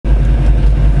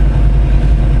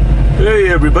Hey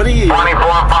everybody. 24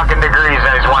 fucking degrees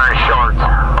and he's wearing shorts.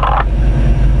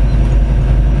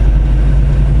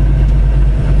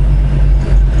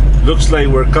 Looks like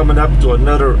we're coming up to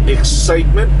another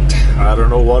excitement. I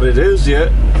don't know what it is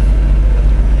yet.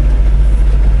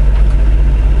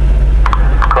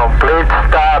 Complete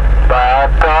stop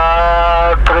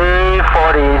at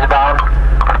 340 eastbound.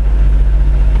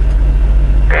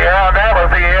 Yeah, that was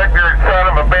the ignorant son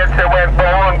of a bitch that went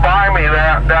blowing by me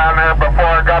down there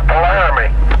before I got to Laramie.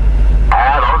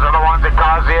 Those are the ones that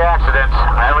caused the accidents.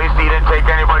 At least he didn't take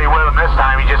anybody with him this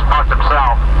time. He just fucked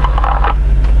himself.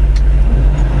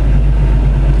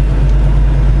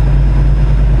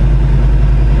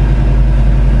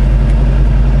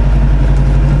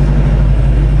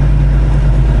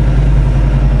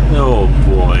 Oh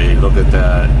boy, look at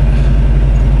that.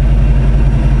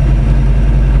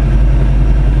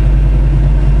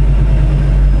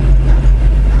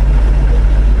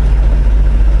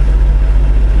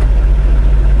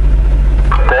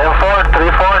 Therefore,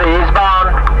 340 eastbound.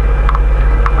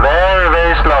 Very,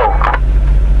 very slow.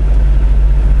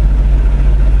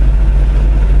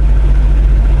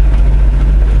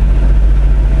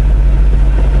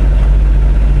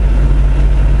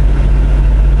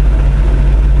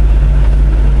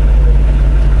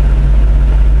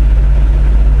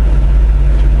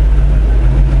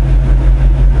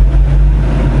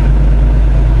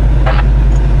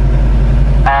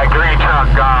 Green truck,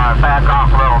 back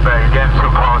off a little bit. You're getting too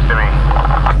close to me.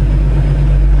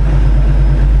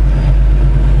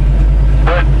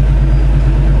 Good.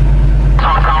 So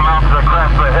I'm coming out to the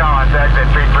crest of the hill on exit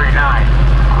 339.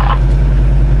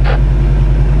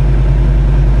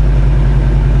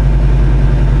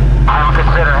 I don't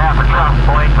consider half a truck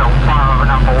length so far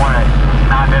enough away.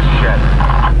 Not this shit.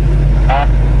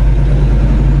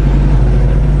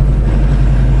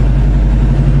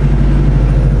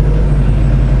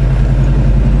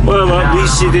 Well, at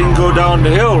least he didn't go down the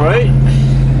hill, right?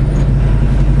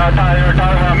 I thought you were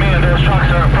talking about me and those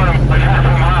trucks are in front of me like half a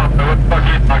mile. What the fuck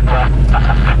you talking about?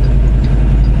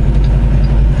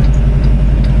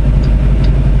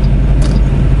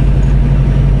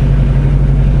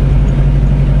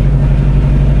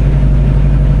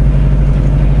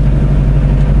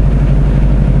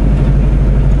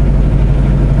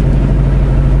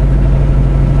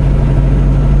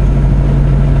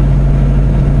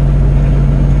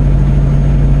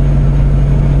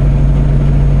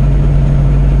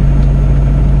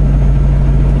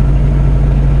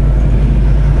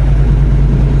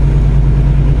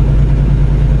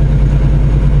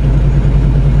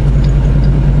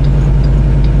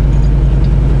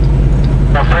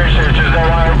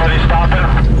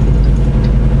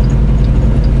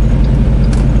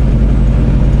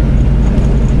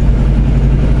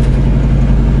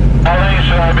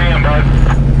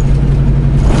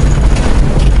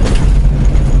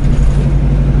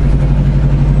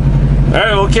 All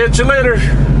right, we'll catch you later.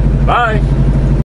 Bye.